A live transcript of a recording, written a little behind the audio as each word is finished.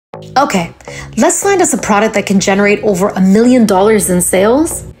Okay, let's find us a product that can generate over $1 million in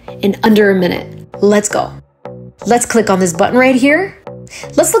sales in under a minute. Let's go. Let's click on this button right here.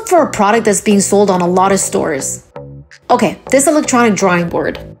 Let's look for a product that's being sold on a lot of stores. Okay, this electronic drawing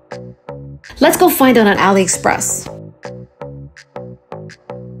board. Let's go find it on AliExpress.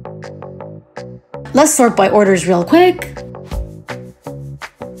 Let's sort by orders real quick.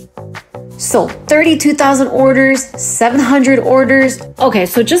 So 32,000 orders, 700 orders. Okay,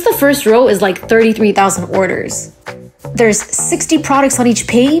 so just the first row is like 33,000 orders. There's 60 products on each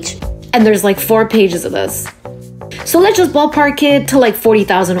page, and there's like 4 pages of this. So let's just ballpark it to like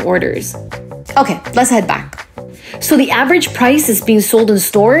 40,000 orders. Okay, let's head back. So the average price is being sold in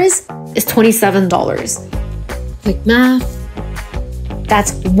stores is $27. Quick math.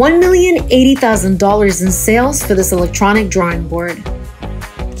 That's $1,080,000 in sales for this electronic drawing board.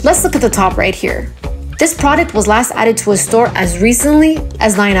 Let's look at the top right here. This product was last added to a store as recently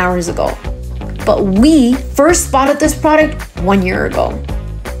as 9 hours ago. But we first spotted this product 1 year ago.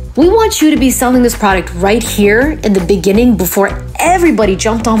 We want you to be selling this product right here in the beginning before everybody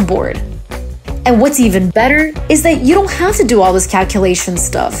jumped on board. And what's even better is that you don't have to do all this calculation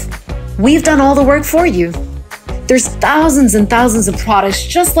stuff. We've done all the work for you. There's thousands and thousands of products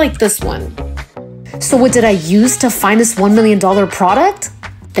just like this one. So what did I use to find this $1 million product?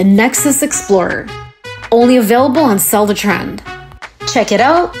 The Nexus Explorer, only available on Sell the Trend. Check it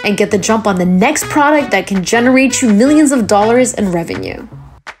out and get the jump on the next product that can generate you millions of dollars in revenue.